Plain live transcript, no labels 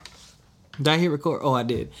Did I hit record? Oh, I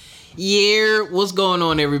did. Yeah, what's going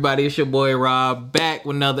on, everybody? It's your boy Rob, back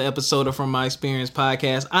with another episode of From My Experience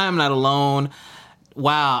podcast. I am not alone.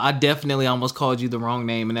 Wow, I definitely almost called you the wrong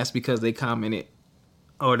name, and that's because they commented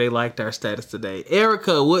or they liked our status today.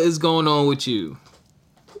 Erica, what is going on with you?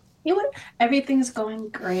 You know what? Everything's going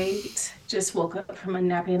great. Just woke up from a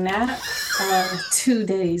nappy nap. 2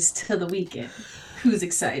 days till the weekend. Who's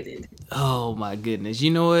excited? Oh my goodness.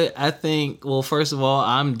 You know what? I think, well, first of all,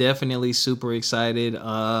 I'm definitely super excited.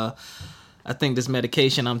 I think this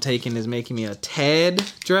medication I'm taking is making me a tad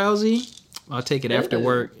drowsy. I'll take it after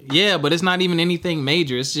work. Yeah, but it's not even anything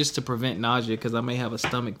major. It's just to prevent nausea because I may have a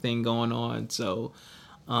stomach thing going on. So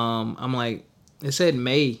I'm like, it said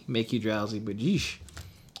may make you drowsy, but yeesh.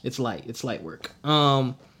 It's light. It's light work.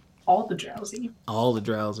 All the drowsy.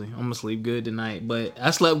 I'm gonna sleep good tonight. But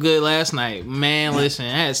I slept good last night. Man, listen,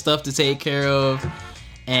 I had stuff to take care of.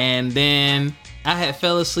 And then I had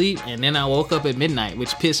fell asleep. And then I woke up at midnight,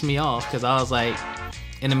 which pissed me off. Because I was like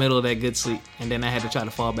in the middle of that good sleep. And then I had to try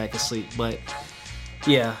to fall back asleep. But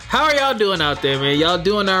yeah. How are y'all doing out there, man? Y'all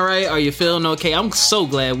doing all right? Are you feeling okay? I'm so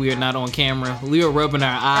glad we are not on camera. We were rubbing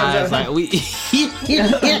our eyes like we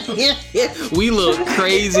look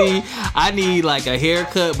crazy. I need like a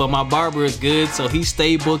haircut, but my barber is good, so he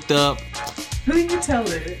stayed booked up. Who you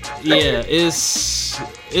telling? Yeah,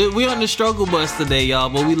 we on the struggle bus today, y'all,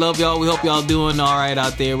 but we love y'all. We hope y'all doing all right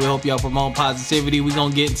out there. We hope y'all promote positivity. We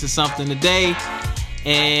gonna get into something today,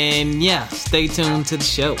 and yeah, stay tuned to the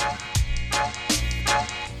show.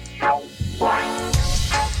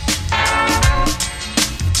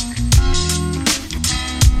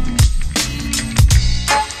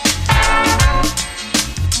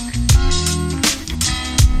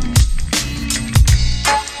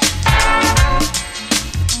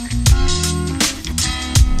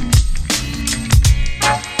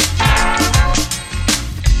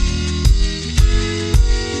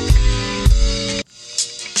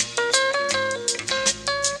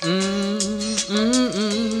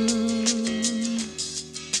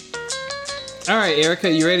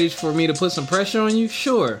 Erica, you ready for me to put some pressure on you?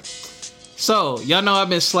 Sure. So, y'all know I've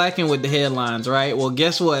been slacking with the headlines, right? Well,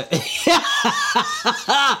 guess what? This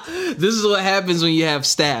is what happens when you have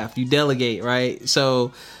staff. You delegate, right?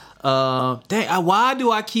 So, why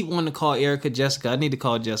do I keep wanting to call Erica Jessica? I need to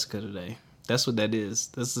call Jessica today. That's what that is.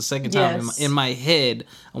 That's the second time in my head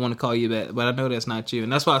I want to call you that, but I know that's not you.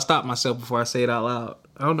 And that's why I stopped myself before I say it out loud.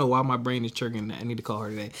 I don't know why my brain is triggering that. I need to call her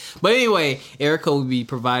today. But anyway, Erica will be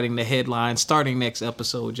providing the headlines starting next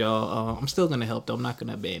episode, y'all. I'm still going to help, though. I'm not going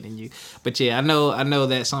to abandon you. But yeah, I know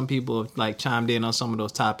that some people have like chimed in on some of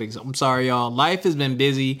those topics. I'm sorry, y'all. Life has been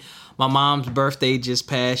busy. My mom's birthday just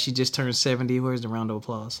passed. She just turned 70. Where's the round of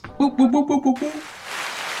applause? Boop, boop, boop, boop, boop, boop.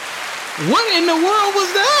 What in the world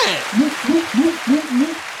was that?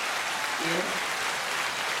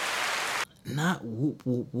 Yeah. Not whoop,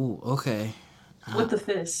 whoop, whoop. Okay. With the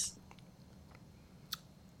fist.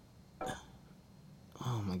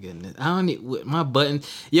 Oh my goodness. I don't need my button.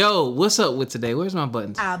 Yo, what's up with today? Where's my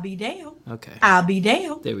buttons? I'll be down. Okay. I'll be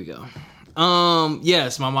down. There we go.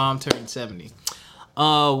 Yes, my mom turned 70.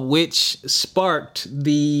 Which sparked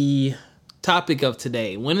the topic of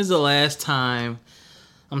today. When is the last time?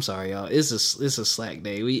 I'm sorry, y'all. It's a slack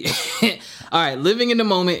day. All right, living in the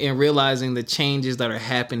moment and realizing the changes that are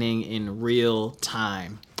happening in real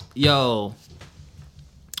time. Yo,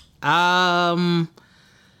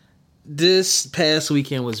 this past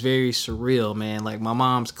weekend was very surreal, man. Like my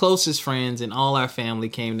mom's closest friends and all our family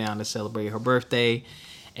came down to celebrate her birthday,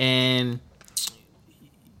 and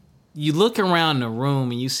you look around the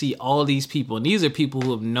room and you see all these people, and these are people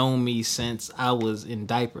who have known me since I was in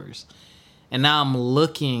diapers. And now I'm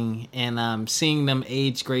looking and I'm seeing them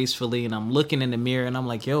age gracefully, and I'm looking in the mirror and I'm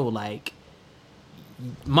like, yo, like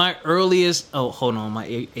my earliest, oh, hold on,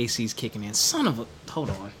 my AC's kicking in. Son of a, hold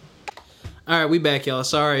on. All right, we back, y'all.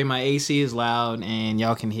 Sorry, my AC is loud and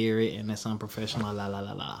y'all can hear it and it's unprofessional, la, la,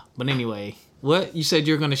 la, la. But anyway, what? You said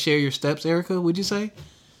you're going to share your steps, Erica, would you say?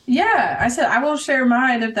 Yeah, I said I will share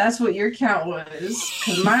mine if that's what your count was,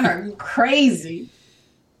 because mine are crazy.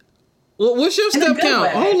 Well, what's your step count?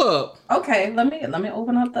 Way. Hold up. Okay, let me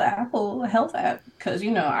open up the Apple Health app, because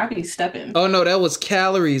you know I be stepping. Oh no, that was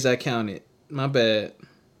calories I counted. My bad.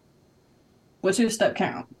 What's your step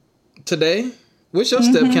count today? What's your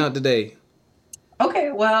step count today?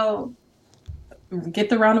 Okay, well,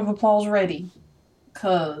 get the round of applause ready,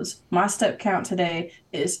 because my step count today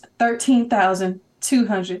is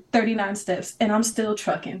 13,239 steps, and I'm still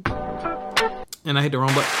trucking. And I hit the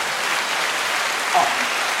wrong button.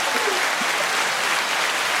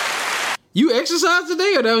 You exercised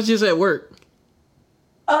today, or that was just at work?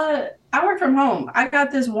 I work from home. I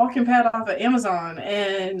got this walking pad off of Amazon,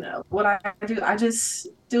 and what I do, I just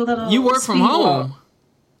do a You little work from speed walk. home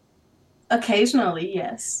Occasionally,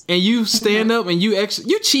 yes. and you Hmm. stand up and you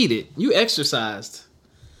cheated. You exercised.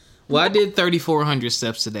 Well, I did 3,400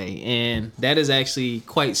 steps today, and that is actually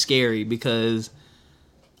quite scary because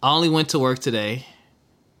I only went to work today,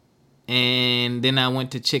 and then I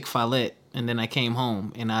went to Chick-fil-A, and then I came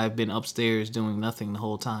home, and I've been upstairs doing nothing the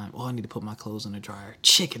whole time. Oh, I need to put my clothes in the dryer.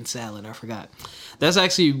 Chicken salad, I forgot. That's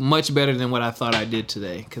actually much better than what I thought I did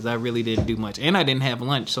today because I really didn't do much, and I didn't have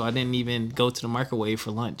lunch, so I didn't even go to the microwave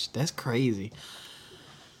for lunch. That's crazy.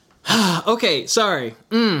 Okay, sorry.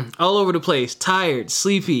 All over the place. Tired,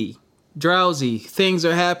 sleepy, drowsy. Things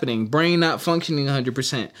are happening. Brain not functioning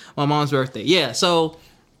 100%. My mom's birthday. Yeah, so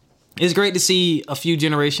it's great to see a few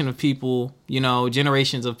generations of people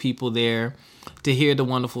there to hear the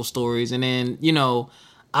wonderful stories. And then,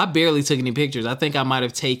 I barely took any pictures. I think I might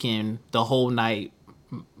have taken the whole night.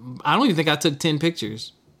 I don't even think I took 10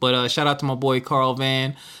 pictures. But shout out to my boy Carl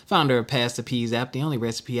Van, founder of Pass the Peas app, the only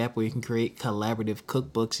recipe app where you can create collaborative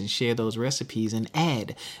cookbooks and share those recipes and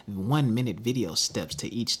add 1-minute video steps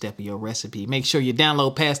to each step of your recipe. Make sure you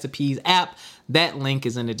download Pass the Peas app. That link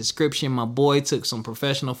is in the description. My boy took some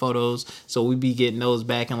professional photos, so we'll be getting those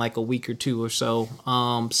back in like a week or two or so.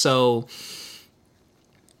 So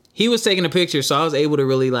he was taking a picture, so I was able to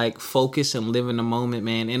really like focus and live in the moment,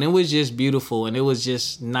 man. And it was just beautiful, and it was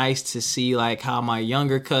just nice to see like how my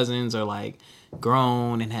younger cousins are like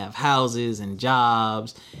grown and have houses and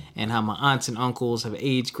jobs, and how my aunts and uncles have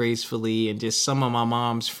aged gracefully, and just some of my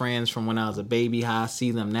mom's friends from when I was a baby, how I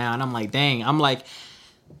see them now. And I'm like, dang, I'm like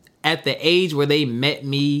at the age where they met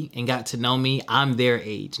me and got to know me, I'm their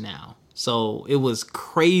age now. So it was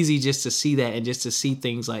crazy just to see that and just to see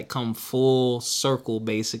things like come full circle,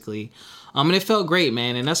 basically. And it felt great,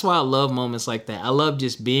 man. And that's why I love moments like that. I love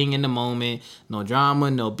just being in the moment, no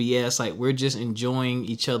drama, no BS. Like we're just enjoying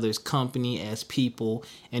each other's company as people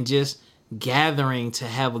and just gathering to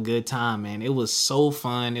have a good time, man. It was so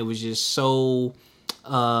fun. It was just so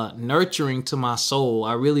nurturing to my soul.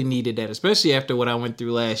 I really needed that, especially after what I went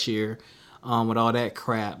through last year with all that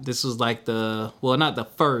crap. This was like not the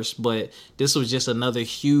first, but this was just another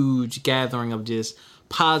huge gathering of just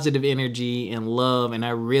positive energy and love, and I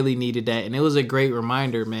really needed that. And it was a great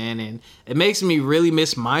reminder, man, and it makes me really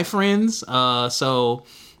miss my friends. So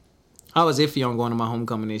I was iffy on going to my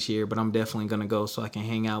homecoming this year, but I'm definitely gonna go so I can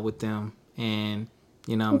hang out with them and,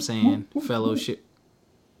 you know what I'm saying, fellowship.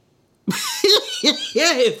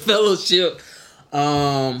 Yeah, fellowship.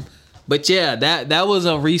 But yeah, that was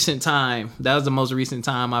a recent time. That was the most recent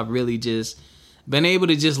time I've really just been able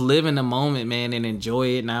to just live in the moment, man, and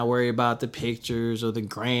enjoy it. Not worry about the pictures or the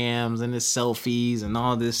grams and the selfies and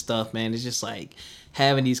all this stuff, man. It's just like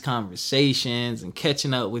having these conversations and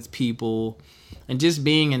catching up with people and just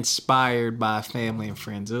being inspired by family and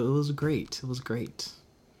friends. It was great. It was great.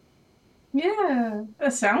 Yeah,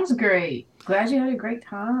 that sounds great. Glad you had a great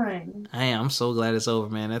time. I'm so glad it's over,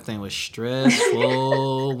 man. That thing was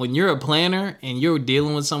stressful. When you're a planner and you're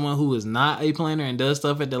dealing with someone who is not a planner and does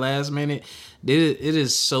stuff at the last minute, it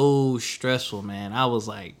is so stressful, man. I was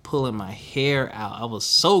like pulling my hair out. I was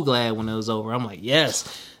so glad when it was over. I'm like, yes,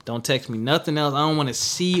 don't text me nothing else. I don't want to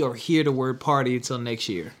see or hear the word party until next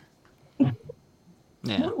year.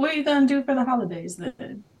 Yeah. What are you gonna do for the holidays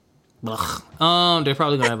then? They're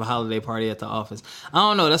probably gonna have a holiday party at the office. I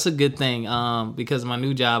don't know. That's a good thing. Because my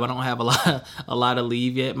new job, I don't have a lot of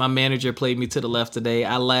leave yet. My manager played me to the left today.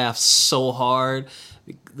 I laughed so hard.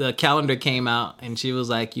 The calendar came out and she was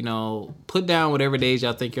like, put down whatever days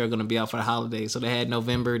y'all think you're gonna be out for the holidays. So they had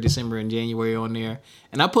November, December, and January on there,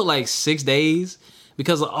 and I put like 6 days.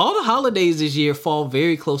 Because all the holidays this year fall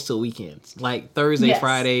very close to weekends, like Thursday, Yes.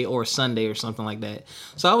 Friday, or Sunday or something like that.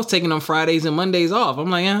 So I was taking them Fridays and Mondays off. I'm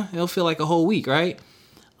like, yeah, it'll feel like a whole week, right?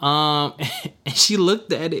 And she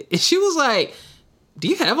looked at it and she was like, do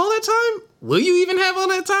you have all that time? Will you even have all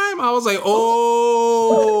that time? I was like,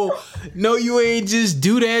 oh, no, you ain't just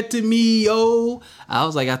do that to me, yo. I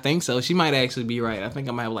was like, I think so. She might actually be right. I think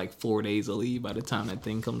I might have like 4 days of leave by the time that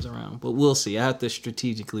thing comes around. But we'll see. I have to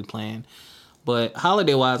strategically plan. But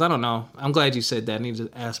holiday-wise, I don't know. I'm glad you said that. I need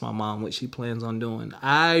to ask my mom what she plans on doing.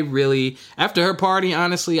 After her party,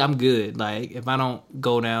 honestly, I'm good. Like, if I don't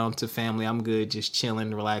go down to family, I'm good just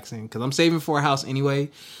chilling, relaxing. Because I'm saving for a house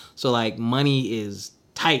anyway. So, like, money is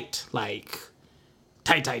tight. Like,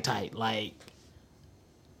 tight. Like,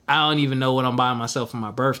 I don't even know what I'm buying myself for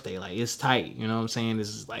my birthday. Like, it's tight. You know what I'm saying? This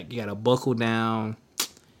is like, you got to buckle down.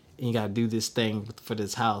 And you got to do this thing for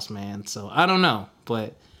this house, man. So, I don't know.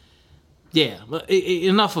 But Yeah, but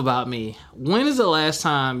enough about me. When is the last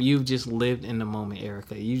time you've just lived in the moment,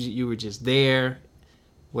 Erica? You were just there,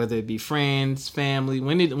 whether it be friends, family.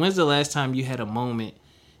 When's the last time you had a moment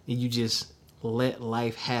and you just let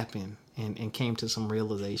life happen and came to some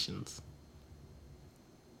realizations?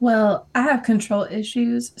 Well, I have control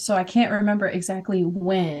issues, so I can't remember exactly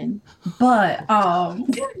when, but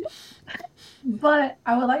but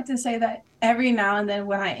I would like to say that every now and then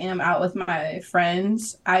when I am out with my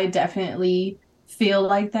friends, I definitely feel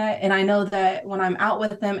like that. And I know that when I'm out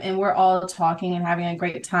with them and we're all talking and having a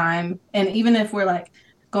great time, and even if we're like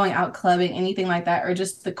going out clubbing, anything like that, or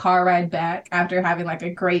just the car ride back after having like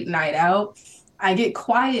a great night out, I get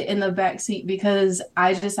quiet in the back seat because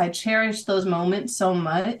I cherish those moments so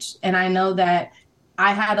much. And I know that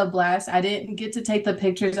I had a blast. I didn't get to take the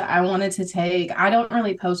pictures that I wanted to take. I don't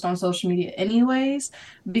really post on social media anyways,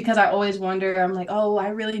 because I always wonder, I'm like, oh, I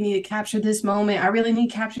really need to capture this moment. I really need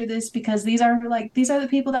to capture this because these are the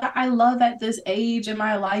people that I love at this age in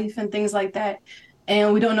my life and things like that.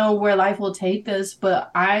 And we don't know where life will take us,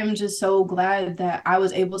 but I'm just so glad that I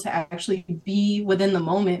was able to actually be within the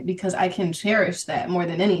moment because I can cherish that more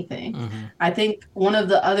than anything. Mm-hmm. I think one of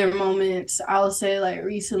the other moments I'll say like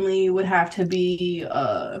recently would have to be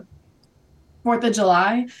 4th of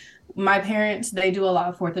July. My parents, they do a lot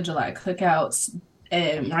of 4th of July cookouts.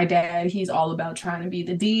 And my dad, he's all about trying to be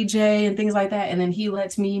the DJ and things like that. And then he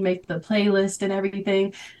lets me make the playlist and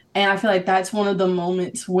everything. And I feel like that's one of the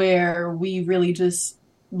moments where we really just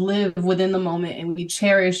live within the moment and we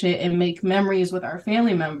cherish it and make memories with our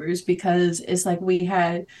family members because it's like we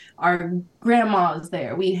had our grandmas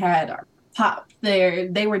there, we had our pop there,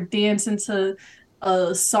 they were dancing to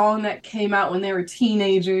a song that came out when they were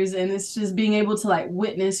teenagers, and it's just being able to like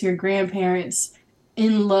witness your grandparents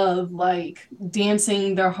in love, like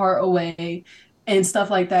dancing their heart away and stuff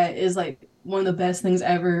like that is like one of the best things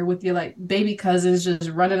ever with your like baby cousins just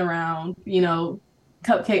running around,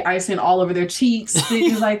 cupcake icing all over their cheeks,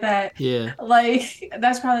 things like that. Yeah. Like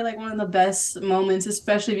that's probably like one of the best moments,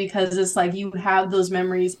 especially because it's like you have those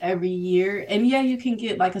memories every year. And yeah, you can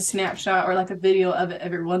get like a snapshot or like a video of it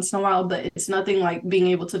every once in a while, but it's nothing like being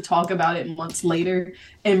able to talk about it months later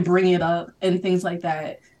and bring it up and things like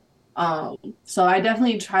that. So I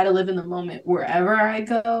definitely try to live in the moment wherever I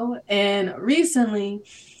go. And recently,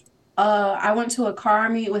 I went to a car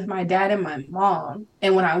meet with my dad and my mom.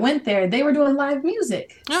 And when I went there, they were doing live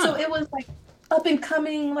music. Oh. So it was like up and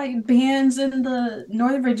coming like bands in the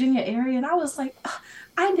Northern Virginia area. And I was like,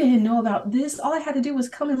 I didn't know about this. All I had to do was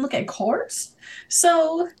come and look at cars.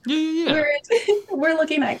 So yeah. we're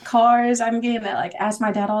looking at cars. I'm getting to like ask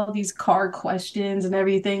my dad all these car questions and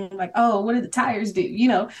everything. Like, oh, what do the tires do?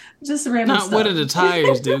 Just random stuff. What do the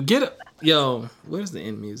tires do? Yo, where's the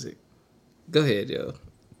end music? Go ahead, yo.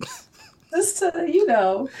 Just to,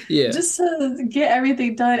 yeah, just to get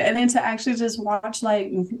everything done, and then to actually just watch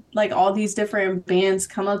like all these different bands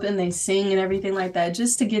come up and they sing and everything like that,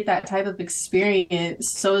 just to get that type of experience.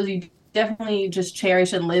 So you definitely just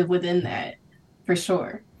cherish and live within that, for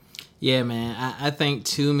sure. Yeah, man. I think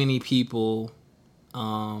too many people,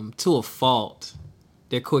 to a fault,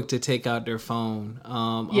 they're quick to take out their phone.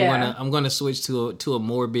 I'm gonna switch to a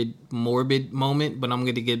morbid moment, but I'm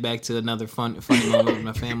gonna get back to another funny moment with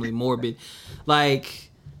my family. Morbid,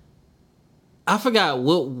 like I forgot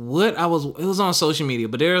what I was. It was on social media,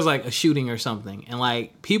 but there was like a shooting or something, and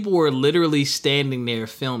like people were literally standing there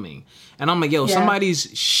filming, and I'm like, yo,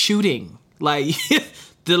 somebody's shooting. Like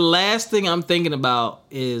the last thing I'm thinking about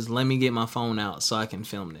is let me get my phone out so I can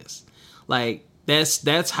film this. Like.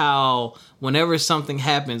 That's how whenever something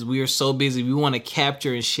happens, we are so busy. We want to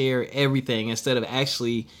capture and share everything instead of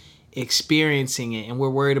actually experiencing it. And we're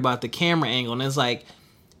worried about the camera angle. And it's like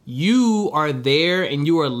you are there and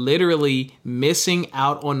you are literally missing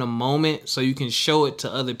out on the moment so you can show it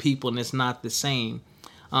to other people and it's not the same.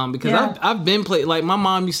 Because I've been like my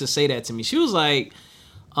mom used to say that to me. She was like,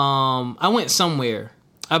 I went somewhere.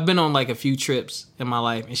 I've been on like a few trips in my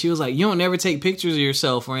life, and she was like, you don't ever take pictures of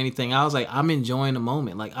yourself or anything. I was like, I'm enjoying the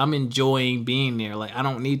moment. Like, I'm enjoying being there. Like, I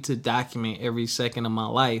don't need to document every second of my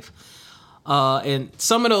life. And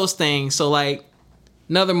some of those things. So like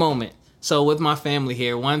another moment. So with my family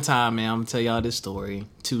here, one time, man, I'm gonna tell y'all this story,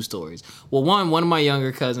 2 stories. Well, one of my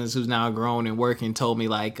younger cousins who's now grown and working told me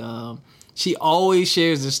like, she always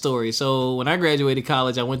shares this story. So when I graduated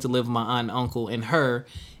college, I went to live with my aunt and uncle and her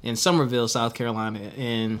in Summerville, South Carolina,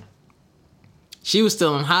 and she was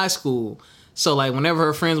still in high school. So like whenever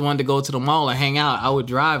her friends wanted to go to the mall or hang out, I would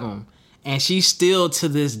drive them. And she still to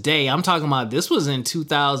this day, I'm talking about this was in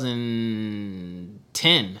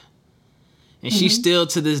 2010. And she still,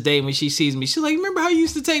 to this day, when she sees me, she's like, remember how you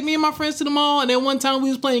used to take me and my friends to the mall? And then one time we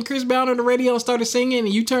was playing Chris Brown on the radio and started singing, and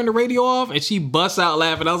you turned the radio off? And she busts out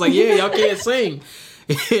laughing. I was like, yeah, y'all can't sing.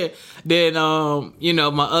 Then,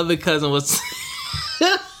 my other cousin was...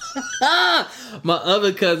 my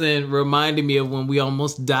other cousin reminded me of when we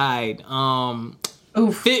almost died.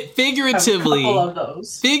 Figuratively. A couple of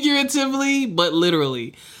those. Figuratively, but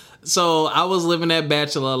literally. So I was living that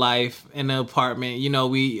bachelor life in the apartment.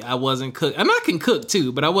 I wasn't cook. And I can cook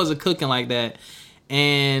too, but I wasn't cooking like that.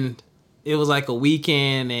 And it was like a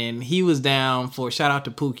weekend, and he was down for, shout out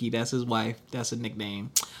to Pookie, that's his wife. That's a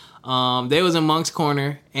nickname. They was in Monk's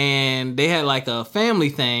Corner, and they had like a family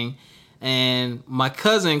thing. And my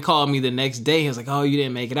cousin called me the next day. He was like, oh, you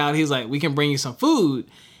didn't make it out. He was like, we can bring you some food.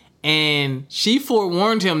 And she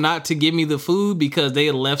forewarned him not to give me the food because they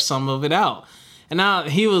had left some of it out. And now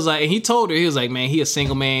he was like, he told her, he was like, man, he a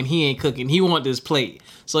single man. He ain't cooking. He want this plate.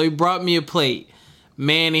 So he brought me a plate,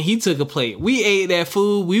 man, and he took a plate. We ate that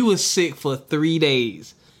food. We was sick for 3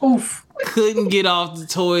 days. Oof. Couldn't get off the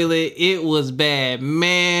toilet. It was bad.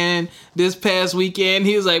 Man, this past weekend,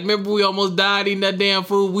 he was like, remember we almost died eating that damn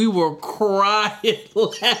food? We were crying,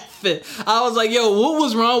 laughing. I was like, yo, what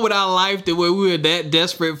was wrong with our life that where we were that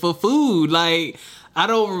desperate for food? Like, I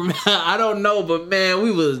don't know, but man,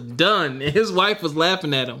 we was done. And his wife was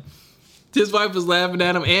laughing at him. His wife was laughing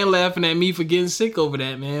at him and laughing at me for getting sick over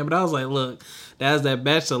that, man. But I was like, look, that's that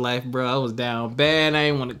bachelor life, bro. I was down bad. I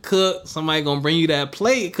didn't want to cook. Somebody gonna bring you that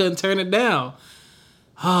plate. Couldn't turn it down.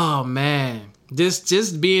 Oh, man.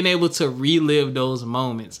 Just being able to relive those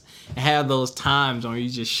moments and have those times where you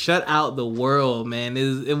just shut out the world, man.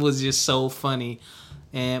 It was just so funny.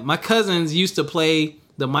 And my cousins used to play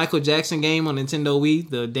the Michael Jackson game on Nintendo Wii,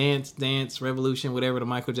 the Dance Revolution, whatever the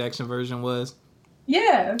Michael Jackson version was.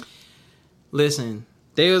 Yeah. Listen,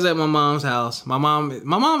 they was at my mom's house. My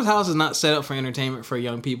mom's house is not set up for entertainment for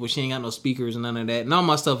young people. She ain't got no speakers and none of that. And all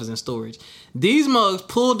my stuff is in storage. These mugs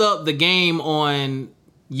pulled up the game on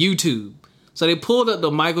YouTube. So they pulled up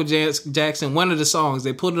the Michael Jackson, one of the songs.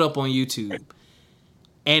 They pulled it up on YouTube.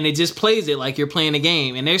 And it just plays it like you're playing a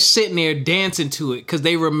game. And they're sitting there dancing to it because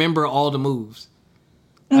they remember all the moves.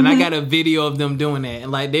 And I got a video of them doing that. And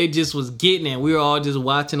like they just was getting it. We were all just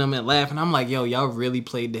watching them and laughing. I'm like, yo, y'all really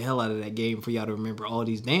played the hell out of that game for y'all to remember all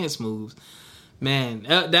these dance moves. Man,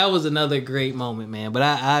 that was another great moment, man. But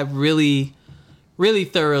I really, really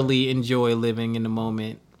thoroughly enjoy living in the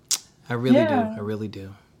moment. I really do. I really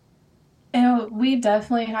do. And we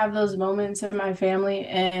definitely have those moments in my family,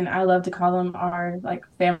 and I love to call them our like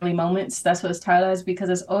family moments. That's what it's titled as, because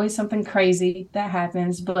it's always something crazy that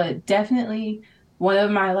happens. But definitely one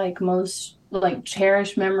of my like most like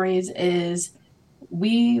cherished memories is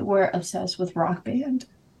we were obsessed with Rock Band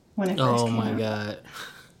when it first came out. Oh my God.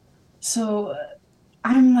 So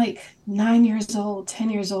I'm like 9 years old,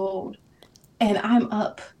 10 years old, and I'm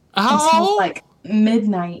up until like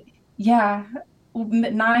midnight. Yeah.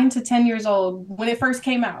 9 to 10 years old when it first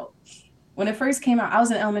came out. I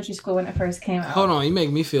was in elementary school when it first came out. Hold on, you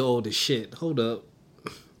make me feel old as shit. Hold up.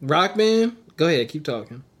 Rock Band? Go ahead, keep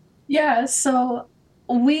talking. Yeah, so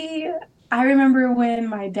I remember when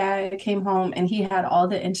my dad came home and he had all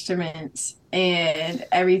the instruments and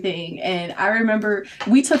everything. And I remember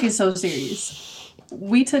we took it so serious.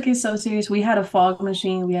 We had a fog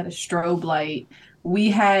machine. We had a strobe light. We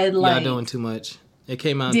had like... Y'all doing too much. It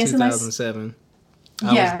came out in 2007.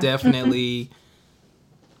 I was definitely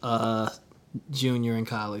junior in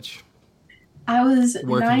college. I was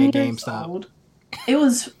working at GameStop. Old. It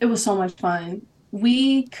was so much fun.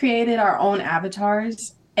 We created our own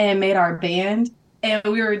avatars and made our band, and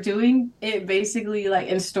we were doing it basically like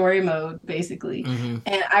in story mode, basically. Mm-hmm.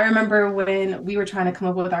 And I remember when we were trying to come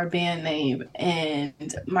up with our band name,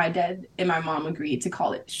 and my dad and my mom agreed to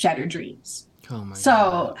call it Shattered Dreams. Oh my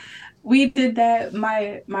God. We did that.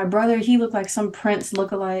 My brother, he looked like some Prince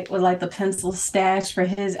lookalike with like the pencil stash for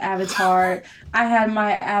his avatar. I had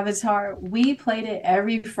my avatar. We played it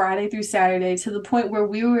every Friday through Saturday to the point where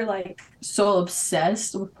we were like so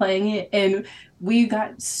obsessed with playing it. And we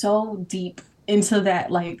got so deep into that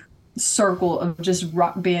like circle of just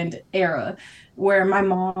Rock Band era where my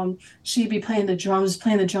mom, she'd be playing the drums,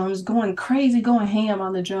 going crazy, going ham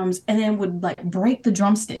on the drums, and then would like break the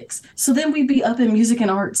drumsticks. So then we'd be up in music and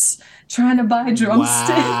arts trying to buy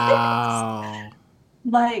drumsticks. Wow.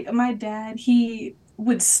 Like my dad,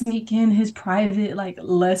 would sneak in his private like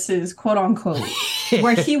lessons, quote unquote,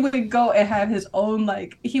 where he would go and have his own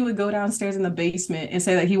like he would go downstairs in the basement and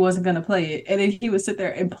say that he wasn't gonna play it, and then he would sit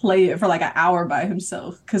there and play it for like an hour by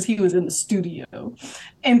himself because he was in the studio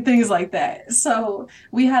and things like that. So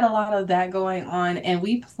we had a lot of that going on, and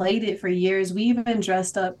we played it for years. We even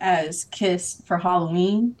dressed up as Kiss for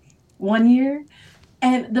Halloween one year,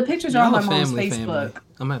 and the pictures are on my mom's Facebook.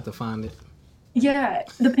 I'm gonna have to find it. Yeah,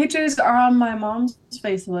 the pictures are on my mom's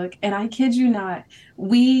Facebook, and I kid you not,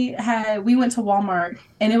 we went to Walmart,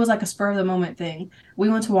 and it was like a spur of the moment thing. We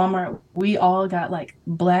went to Walmart, we all got like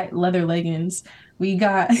black leather leggings. We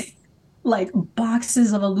got like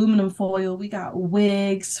boxes of aluminum foil. We got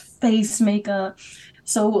wigs, face makeup.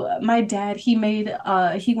 So my dad, he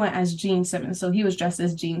went as Gene Simmons. So he was dressed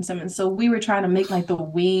as Gene Simmons. So we were trying to make like the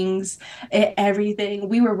wings and everything.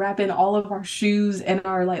 We were wrapping all of our shoes and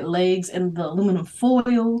our like legs in the aluminum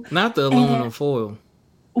foil. Not the aluminum foil.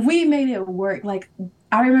 We made it work. Like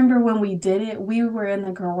I remember when we did it, we were in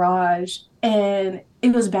the garage, and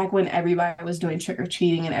it was back when everybody was doing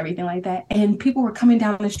trick-or-treating and everything like that. And people were coming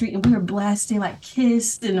down the street, and we were blasting like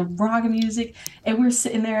Kiss and rock music. And we were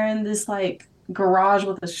sitting there in this like garage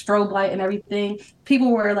with a strobe light and everything.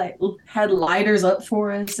 People were like had lighters up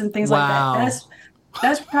for us and things like that.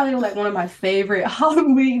 That's probably like one of my favorite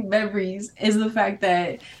Halloween memories, is the fact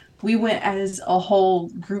that we went as a whole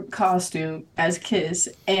group costume as Kiss,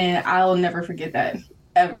 and I'll never forget that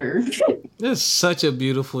ever. That's such a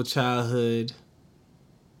beautiful childhood.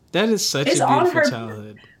 That is such a beautiful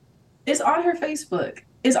childhood. It's on her Facebook.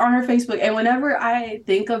 It's on her Facebook, and whenever I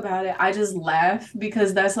think about it, I just laugh,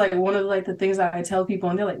 because that's like one of like the things that I tell people,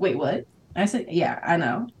 and they're like, "Wait, what?" I said, "Yeah, I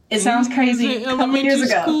know. It sounds crazy." A couple years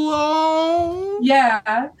ago. Oh.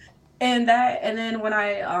 Yeah, and then when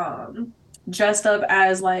I dressed up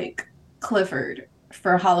as like Clifford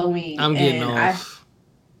for Halloween, I'm getting off.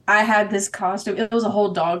 I had this costume. It was a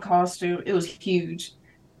whole dog costume. It was huge,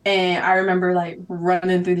 and I remember like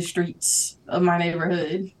running through the streets of my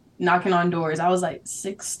neighborhood, knocking on doors. I was like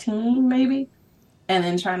 16 maybe, and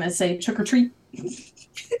then trying to say trick or treat.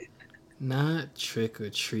 Not trick or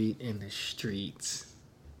treat in the streets.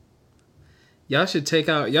 Y'all should take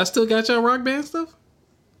out. Y'all still got y'all Rock Band stuff?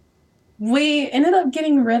 We ended up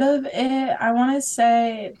getting rid of it, I want to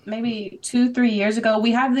say maybe 2-3 years ago.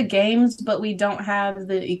 We have the games, but we don't have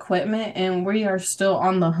the equipment, and we are still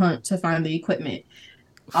on the hunt to find the equipment.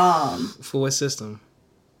 For what system?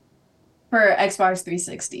 For Xbox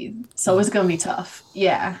 360. So it's gonna be tough.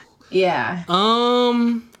 Yeah. We're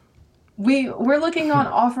looking on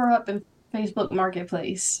OfferUp and Facebook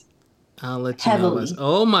Marketplace. I'll let you know.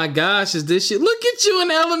 Oh my gosh, is this shit? Look at you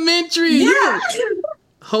in elementary. Yeah.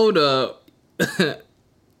 Hold up.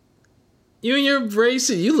 You and your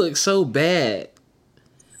bracelet, you look so bad.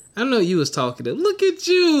 I know you was talking to. Look at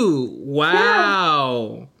you.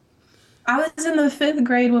 Wow. Yeah. I was in the 5th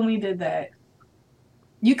grade when we did that.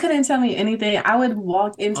 You couldn't tell me anything. I would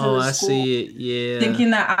walk into the school. I see it. Yeah.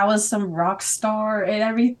 Thinking that I was some rock star and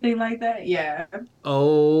everything like that. Yeah.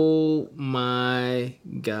 Oh my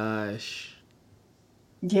gosh.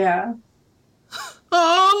 Yeah.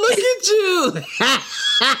 Oh, look at you.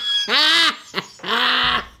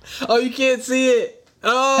 Oh, you can't see it.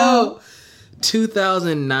 Oh, no.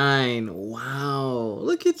 2009. Wow.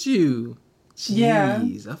 Look at you. Jeez, yeah.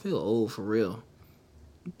 I feel old for real.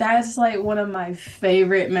 That's like one of my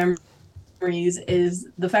favorite memories, is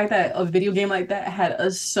the fact that a video game like that had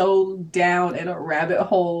us so down in a rabbit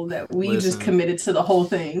hole that we just committed to the whole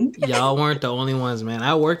thing. Y'all weren't the only ones, man.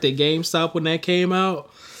 I worked at GameStop when that came out.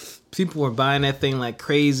 People were buying that thing like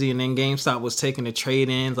crazy, and then GameStop was taking the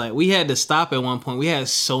trade-ins. Like, we had to stop at one point. We had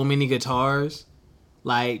so many guitars.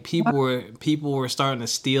 Like, people were starting to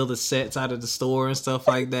steal the sets out of the store and stuff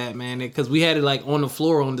like that, man. Because we had it like on the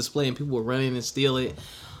floor on display, and people were running and steal it.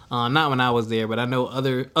 Not when I was there, but I know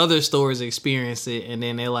other stores experienced it, and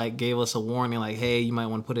then they like gave us a warning, like, hey, you might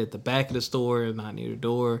want to put it at the back of the store and not near the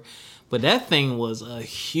door. But that thing was a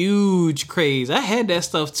huge craze. I had that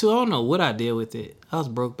stuff too. I don't know what I did with it. I was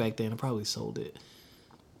broke back then. I probably sold it.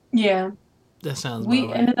 Yeah. That sounds we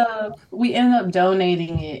right. ended up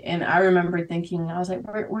donating it, and I remember thinking, I was like,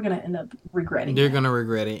 we're gonna end up regretting They're gonna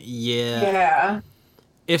regret it. Yeah.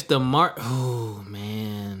 If the oh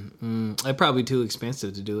man, it's probably too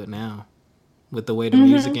expensive to do it now. With the way the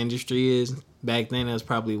music industry is, back then it was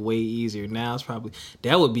probably way easier. Now it's probably,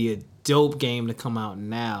 that would be a dope game to come out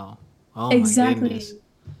now. Oh exactly. My goodness.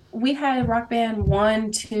 We had Rock Band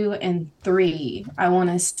 1, 2, and 3, I want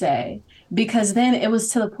to say. Because then it was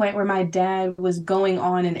to the point where my dad was going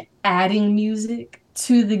on and adding music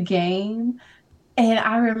to the game. And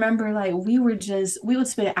I remember like we would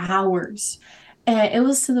spend hours. And it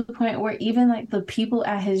was to the point where even like the people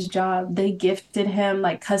at his job, they gifted him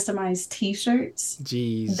like customized t-shirts that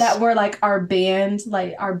Jeez. were like our band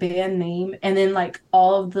name, and then like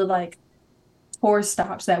all of the like tour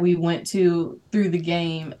stops that we went to through the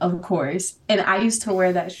game, of course. And I used to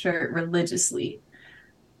wear that shirt These.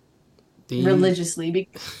 religiously.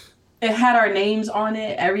 It had our names on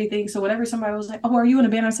it, everything. So whenever somebody was like, "Oh, are you in a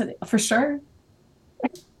band?" I said, "For sure."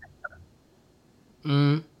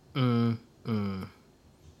 Mm, mm, mm,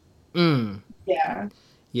 mm. Yeah.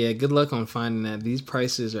 Yeah, good luck on finding that. These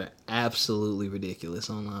prices are absolutely ridiculous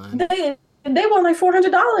online. They want like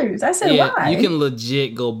 $400. I said, Yeah, you "Why?" can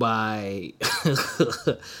legit go buy.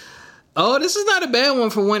 Oh, this is not a bad one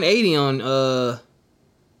for 180 on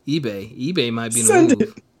eBay. eBay might be the Send it.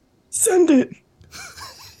 move. Send it.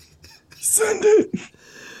 Send it.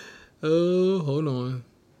 Oh, hold on.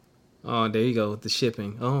 Oh, there you go with the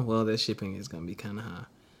shipping. Oh, well, that shipping is gonna be kind of high.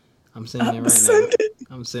 I'm sending it right now. Send it.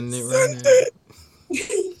 I'm sending it right Send now.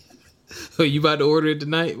 it. Oh, you about to order it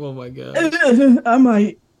tonight? Oh my gosh. I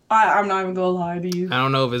might. I'm not even gonna lie to you. I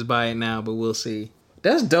don't know if it's buy it now, but we'll see.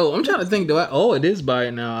 That's dope. I'm trying to think. Oh, it is buy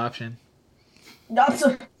it now option. That's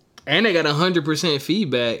a, And they got 100%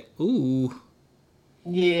 feedback. Ooh.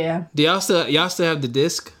 yeah. Do y'all still have the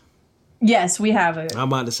disc? Yes, we have it. I'm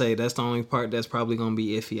about to say that's the only part that's probably gonna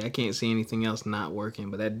be iffy. I can't see anything else not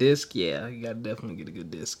working, but that disc, yeah, you gotta definitely get a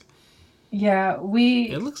good disc. Yeah,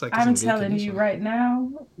 It looks like it's I'm in good telling you condition. right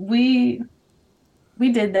now, we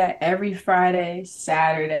did that every Friday,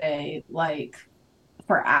 Saturday, like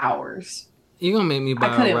for hours. You gonna make me I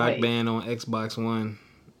buy a couldn't Rock wait. Band on Xbox One?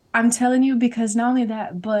 I'm telling you because not only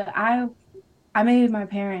that, but I made my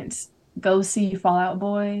parents go see Fall Out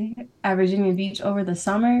Boy at Virginia Beach over the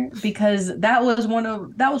summer because that was one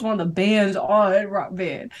of the bands on Rock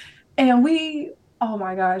Band. And oh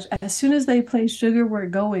my gosh, as soon as they play Sugar, we're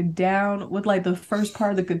going down with like the first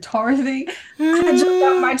part of the guitar thing. I jumped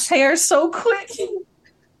out my chair so quick.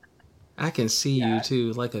 I can see you Yeah.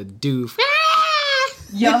 too, like a doof.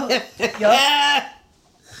 Yup. Yup.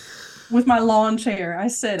 With my lawn chair. I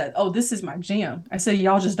said, "Oh, this is my jam." I said,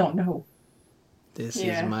 "Y'all just don't know." This is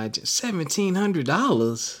Yeah. my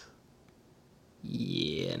 $1,700.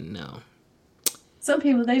 Yeah, no. Some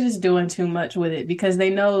people they just doing too much with it because they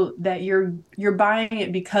know that you're buying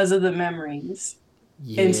it because of the memories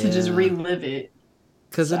and to just Yeah, relive it.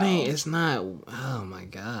 cause it ain't. So, It's not. Oh my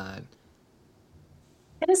god.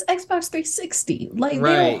 and it's Xbox 360. Like they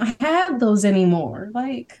Right. don't have those anymore.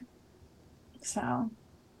 Like so.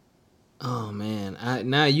 Oh man.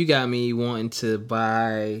 Now you got me wanting to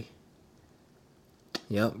buy.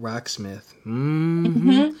 Yep, Rocksmith.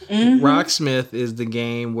 Mm-hmm. Hmm. Hmm. Rocksmith is the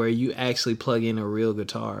game where you actually plug in a real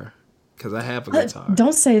guitar. Cause I have a guitar.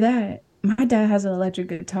 Don't say that. My dad has an electric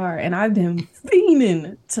guitar, and I've been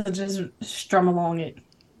fiending to just strum along it.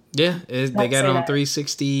 Yeah, they Don't got it say on that.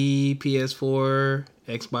 360, PS4,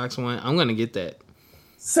 Xbox One. I'm gonna get that.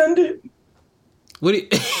 Send it. What do you,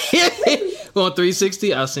 on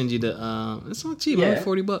 360? I'll send you the. It's not cheap, only Yeah.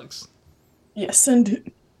 $40. Yeah, send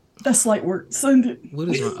it. That's light work. Send it. What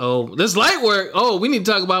is my? Oh, this light work. Oh, we need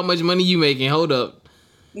to talk about how much money you making. Hold up.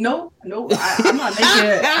 No, no, I'm not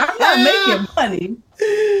making money.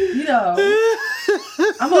 You know,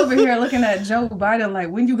 I'm over here looking at Joe Biden like,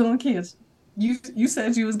 when you gonna cancel? You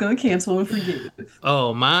said you was gonna cancel and forgive.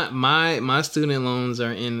 Oh, my student loans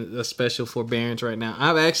are in a special forbearance right now.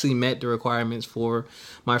 I've actually met the requirements for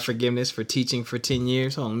my forgiveness for teaching for 10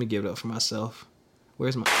 years. Hold on, let me give it up for myself.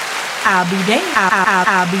 Where's my? I'll be there.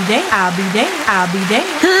 I'll be there. I'll be there. I'll be there.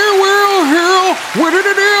 Here will, here, what did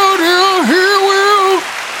it do? Here will,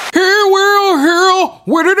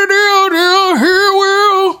 what did it do? Here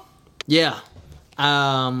will. Yeah.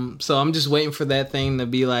 So I'm just waiting for that thing to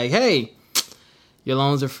be like, hey, your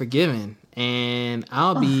loans are forgiven, and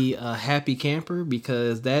I'll be a happy camper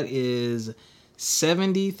because that is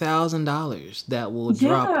 $70,000 that will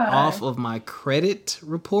drop Yeah. off of my credit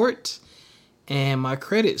report, and my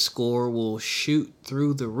credit score will shoot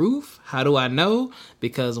through the roof. How do I know?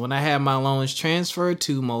 Because when I had my loans transferred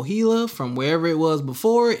to Mohila from wherever it was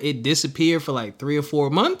before, it disappeared for like 3 or 4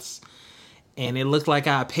 months, and it looked like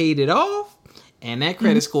I paid it off, and that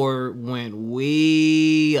credit score went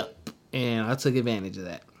way up, and I took advantage of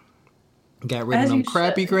that. Got rid of As them you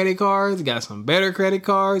crappy should. credit cards, got some better credit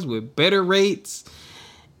cards with better rates,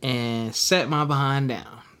 and set my behind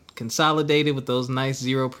down. Consolidated with those nice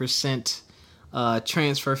 0%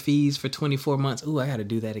 transfer fees for 24 months. Ooh, I got to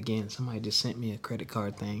do that again. Somebody just sent me a credit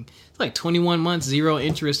card thing. It's like 21 months, zero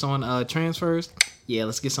interest on transfers. Yeah,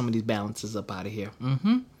 let's get some of these balances up out of here.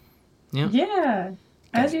 Mm-hmm. Yeah. Yeah.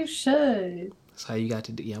 Got As it. you should. That's how you got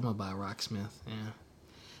to do. Yeah, I'm going to buy Rocksmith. Yeah.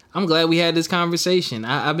 I'm glad we had this conversation.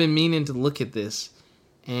 I've been meaning to look at this.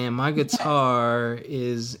 And my guitar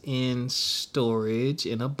is in storage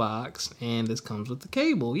in a box, and this comes with the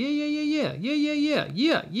cable. Yeah.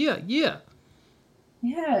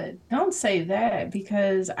 Yeah, don't say that,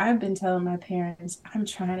 because I've been telling my parents I'm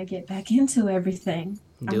trying to get back into everything.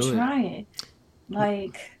 I'm trying.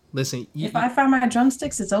 Like, listen, if I find my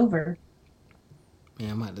drumsticks, it's over.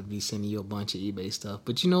 Man, I'm about to be sending you a bunch of eBay stuff.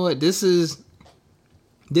 But you know what? This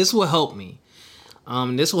will help me.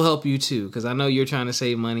 This will help you too, because I know you're trying to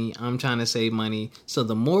save money. I'm trying to save money. So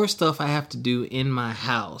the more stuff I have to do in my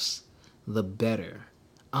house, the better.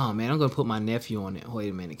 Oh man, I'm gonna put my nephew on it. Wait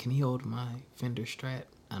a minute, can he hold my Fender Strat?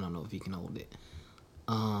 I don't know if he can hold it.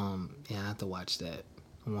 Yeah, I have to watch that.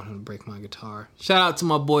 I want him to break my guitar. Shout out to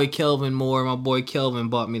my boy Kelvin Moore. My boy Kelvin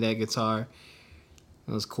bought me that guitar.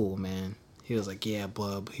 It was cool, man. He was like, "Yeah,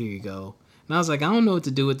 bub, here you go." And I was like, "I don't know what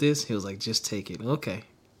to do with this." He was like, "Just take it." Okay.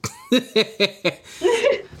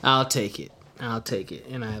 I'll take it.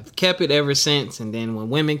 And I've kept it ever since. And then when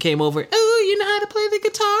women came over, "Oh, you know how to play the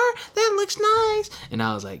guitar? That looks nice." And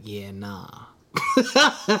I was like, "Yeah, nah."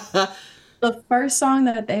 The first song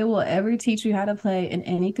that they will ever teach you how to play in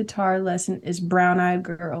any guitar lesson is Brown Eyed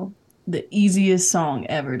Girl. The easiest song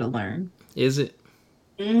ever to learn. Is it?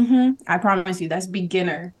 Mm-hmm. I promise you, that's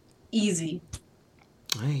beginner. Easy.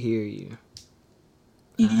 I hear you.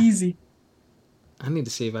 Easy. I need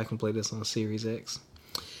to see if I can play this on Series X.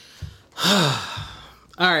 All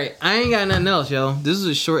right, I ain't got nothing else, yo. This is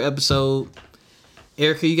a short episode.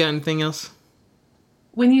 Erica, you got anything else?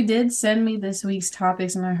 When you did send me this week's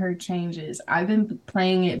topics and I heard changes, I've been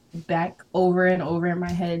playing it back over and over in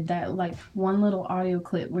my head, that like one little audio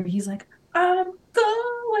clip where he's like, "I'm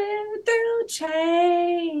going through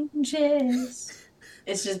changes."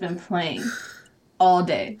 It's just been playing all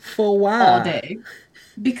day. For a while. All day.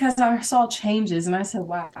 Because I saw changes and I said,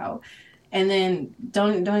 wow. And then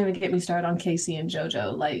don't even get me started on Casey and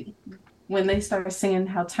JoJo. Like, when they start singing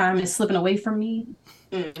how time is slipping away from me.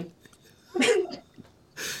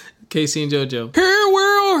 Casey and JoJo. Here,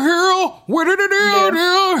 world, what did it do?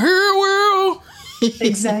 Here, world.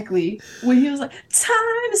 Exactly. When he was like,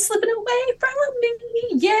 time is slipping away from me.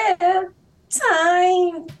 Yeah,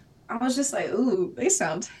 time. I was just like, ooh, they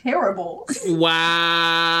sound terrible.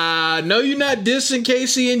 Wow. No, you're not dissing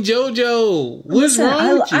Casey and JoJo. What's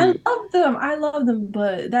wrong with you? I love them,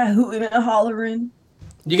 but that hooting and hollering.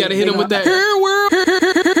 You got to hit them with that. Here, world,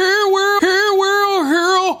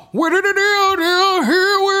 what did it do?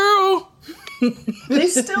 They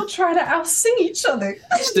still try to out-sing each other.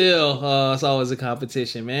 Still, it's always a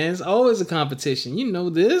competition, man. It's always a competition. You know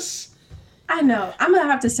this. I know. I'm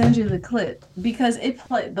gonna have to send you the clip, because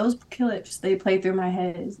those clips, they play through my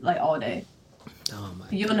head like all day. Oh my!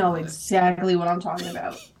 You'll know exactly what I'm talking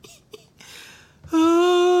about.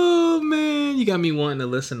 Oh man, you got me wanting to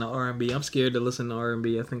listen to R&B. I'm scared to listen to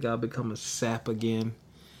R&B. I think I'll become a sap again.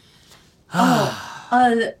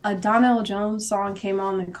 A Donnell Jones song came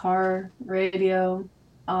on the car radio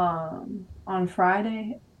on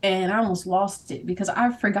Friday. And I almost lost it because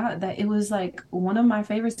I forgot that it was like one of my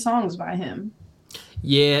favorite songs by him.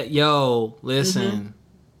 Yeah, yo, listen.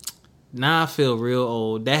 Now I feel real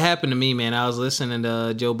old. That happened to me, man. I was listening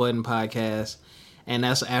to Joe Budden podcast, and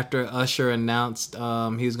that's after Usher announced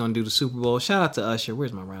he was going to do the Super Bowl. Shout out to Usher.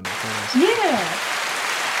 Where's my round of applause? Yeah.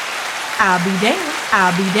 I'll be damned.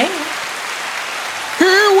 I'll be damned.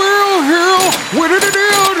 Here, world, what did it do?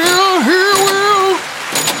 Here, world.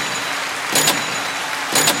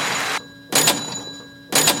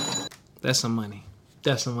 That's some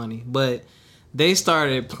money. But they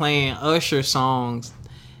started playing Usher songs,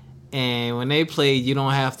 and when they played You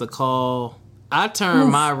Don't Have to Call, I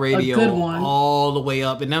turned my radio all the way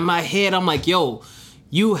up. And in my head, I'm like, yo,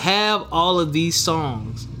 you have all of these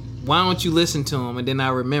songs. Why don't you listen to them? And then I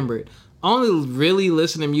remembered. I only really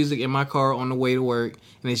listen to music in my car on the way to work,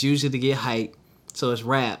 and it's usually to get hype. So it's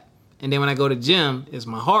rap. And then when I go to gym, it's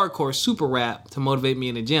my hardcore super rap to motivate me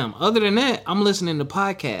in the gym. Other than that, I'm listening to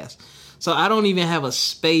podcasts. So I don't even have a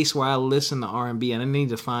space where I listen to R&B, and I need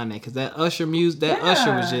to find that, because that Usher music,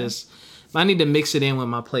 Usher was just, I need to mix it in with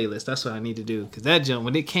my playlist. That's what I need to do, because that jump,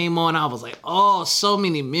 when it came on, I was like, oh, so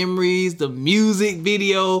many memories, the music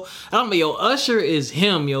video. I'm like, yo, Usher is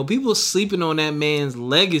him, yo. People sleeping on that man's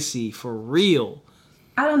legacy for real.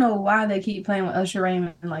 I don't know why they keep playing with Usher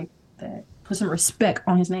Raymond like that. Put some respect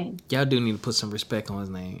on his name. Y'all do need to put some respect on his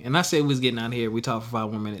name. And I said we was getting out of here. We talked for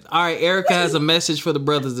 5 more minutes. All right, Erica has a message for the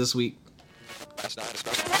brothers this week. Is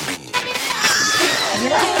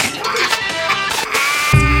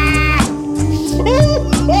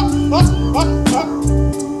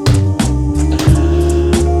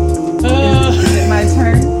it my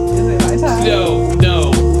turn?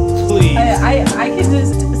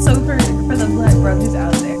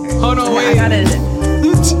 brothers out there. Hold on, wait.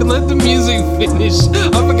 Let the music finish.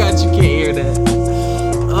 I forgot you can't hear that.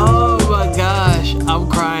 Oh my gosh. I'm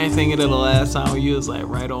crying thinking of the last time you was like,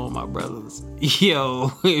 right on, my brothers.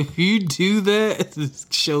 Yo, if you do that,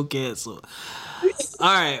 show canceled. All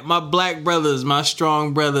right, my black brothers, my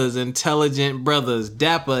strong brothers, intelligent brothers,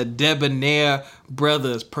 dapper, debonair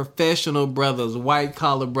brothers, professional brothers, white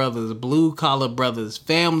collar brothers, blue collar brothers,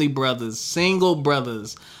 family brothers, single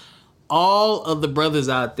brothers, all of the brothers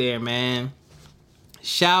out there, man.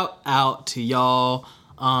 Shout out to y'all.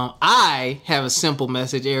 I have a simple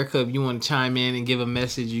message. Erica, if you want to chime in and give a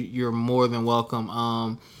message, you're more than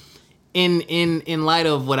welcome. In light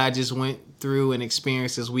of what I just went through and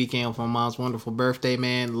experienced this weekend for my mom's wonderful birthday,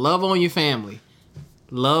 man, love on your family.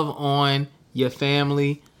 Love on your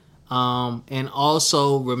family. And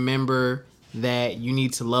also remember that you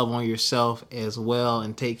need to love on yourself as well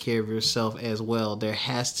and take care of yourself as well. There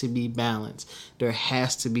has to be balance. There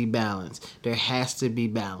has to be balance. There has to be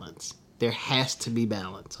balance. There has to be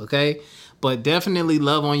balance, okay? But definitely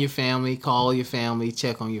love on your family, call your family,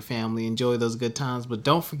 check on your family, enjoy those good times, but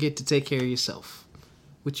don't forget to take care of yourself.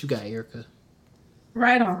 What you got, Erica?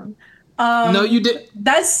 Right on. No, you did.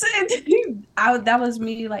 That's it. That was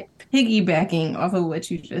me like piggybacking off of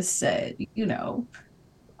what you just said, you know.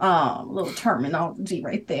 Little terminology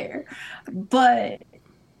right there. But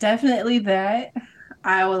definitely that.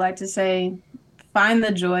 I would like to say find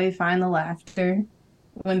the joy, find the laughter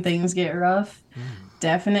when things get rough.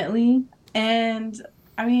 Definitely. And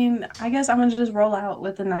I mean, I guess I'm gonna just roll out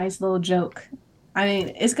with a nice little joke. I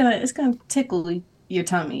mean, it's gonna tickle your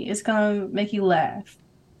tummy. It's gonna make you laugh.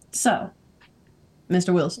 So,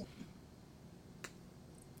 Mr. Wilson,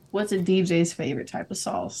 what's a DJ's favorite type of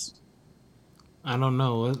sauce? I don't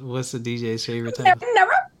know. What's the DJ's favorite type?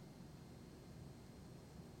 Never.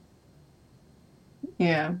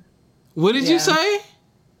 Yeah. What did you say?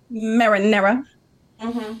 Marinara.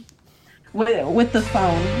 Mm-hmm. With the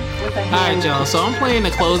phone. With the hand. All right, y'all. So I'm playing the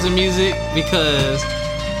closing music because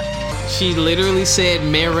she literally said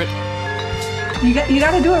merit. You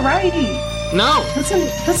got to do it right. No. Put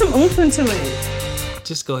some oomph into it.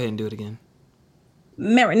 Just go ahead and do it again.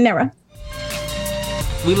 Marinara.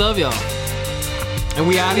 We love y'all. And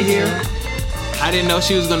we out of here. I didn't know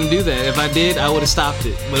she was going to do that. If I did, I would have stopped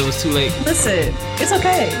it. But it was too late. Listen, it's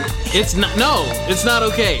okay. It's not. No, it's not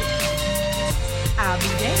okay. I'll be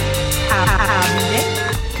there. I'll be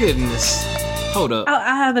there. Goodness. Hold up.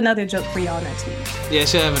 I have another joke for y'all next week. Yeah,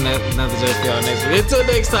 she'll have another joke for y'all next week. Until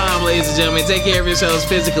next time, ladies and gentlemen, take care of yourselves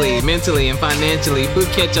physically, mentally, and financially. We'll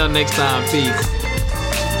catch y'all next time. Peace.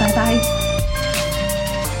 Bye-bye.